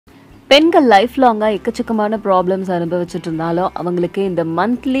பெண்கள் லைஃப் லாங்கா எக்கச்சக்கமான ப்ராப்ளம்ஸ் அனுபவிச்சுட்டு இருந்தாலும் அவங்களுக்கு இந்த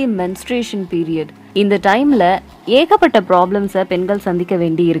மந்த்லி மென்ஸ்ட்ரேஷன் பீரியட் இந்த டைம்ல ஏகப்பட்ட ப்ராப்ளம்ஸை பெண்கள் சந்திக்க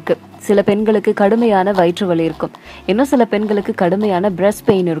வேண்டி இருக்கு. சில பெண்களுக்கு கடுமையான வயிற்று வலி இருக்கும், இன்னும் சில பெண்களுக்கு கடுமையான பிரஸ்ட்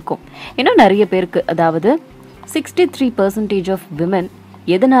பெயின் இருக்கும். இன்னும் நிறைய பேருக்கு, அதாவது 63% ஆஃப் விமன்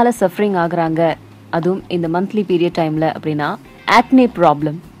எதனால சஃபரிங் ஆகுறாங்க அதுவும் இந்த மந்த்லி பீரியட் டைம்ல அப்படின்னா ஆக்னே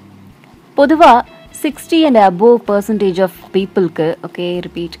ப்ராப்ளம். பொதுவா 60 and above percentage of பீப்புளுக்கு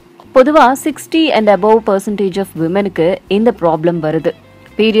பொதுவா 60 and above percentage of விமனுக்கு இந்த ப்ராப்ளம் வருது.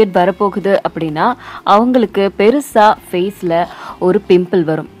 பீரியட் வரப்போகுது அப்படின்னா அவங்களுக்கு பெருசா ஃபேஸ்ல ஒரு பிம்பிள்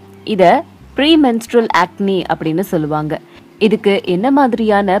வரும். இதை ப்ரீமென்ஸ்ட்ரல் ஆக்னி அப்படின்னு சொல்லுவாங்க. இதுக்கு என்ன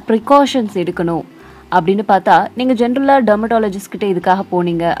மாதிரியான ப்ரிகாஷன்ஸ் எடுக்கணும் அப்படின்னு பார்த்தா, நீங்கள் ஜென்ரலாக டெர்மட்டாலஜிஸ்ட் கிட்ட இதுக்காக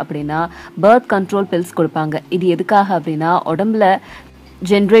போனீங்க அப்படின்னா பர்த் கண்ட்ரோல் பில்ஸ் கொடுப்பாங்க. இது எதுக்காக அப்படின்னா உடம்புல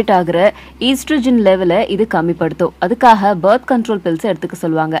ஜென்ரேட் ஆகிற ஈஸ்ட்ரஜன் லெவலை இது கம்மிப்படுத்தும். அதுக்காக பர்த் கண்ட்ரோல் பில்ஸ் எடுத்துக்க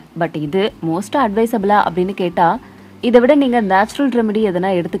சொல்லுவாங்க. பட் இது மோஸ்ட்டாக அட்வைசபிளா அப்படின்னு கேட்டால், இதை விட நீங்கள் நேச்சுரல் ரெமெடி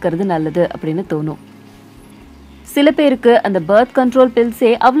எதனா எடுத்துக்கிறது நல்லது அப்படின்னு தோணும். சில பேருக்கு அந்த பர்த் கண்ட்ரோல்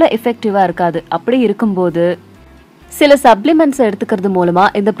பில்ஸே அவ்வளோ எஃபெக்டிவாக இருக்காது. அப்படி இருக்கும்போது சில சப்ளிமெண்ட்ஸ் எடுத்துக்கிறது மூலமா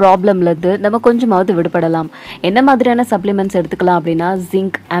இந்த ப்ராப்ளம்லேருந்து நம்ம கொஞ்சமாவது விடுபடலாம். என்ன மாதிரியான சப்ளிமெண்ட்ஸ் எடுத்துக்கலாம் அப்படின்னா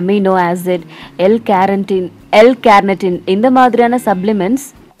ஜிங்க், அமினோ ஆசிட், எல்-கேர்னட்டின் இந்த மாதிரியான சப்ளிமெண்ட்ஸ்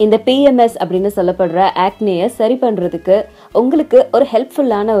இந்த PMS அப்படின்னு சொல்லப்படுற ஆக்னேயை சரி பண்ணுறதுக்கு உங்களுக்கு ஒரு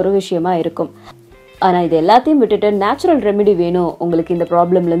ஹெல்ப்ஃபுல்லான ஒரு விஷயமா இருக்கும். ஆனால் இது எல்லாத்தையும் விட்டுட்டு நேச்சுரல் ரெமெடி வேணும் உங்களுக்கு இந்த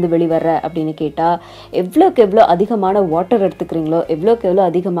ப்ராப்ளம்லேருந்து வெளிவர அப்படின்னு கேட்டால், எவ்வளோக்கு எவ்வளோ அதிகமான வாட்டர் எடுத்துக்கிறீங்களோ, எவ்வளோக்கு எவ்வளோ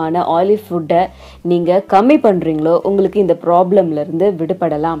அதிகமான ஆயிலி ஃபுட்டை நீங்கள் கம்மி பண்ணுறீங்களோ உங்களுக்கு இந்த ப்ராப்ளம்லேருந்து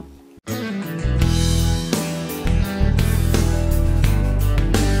விடுபடலாம்.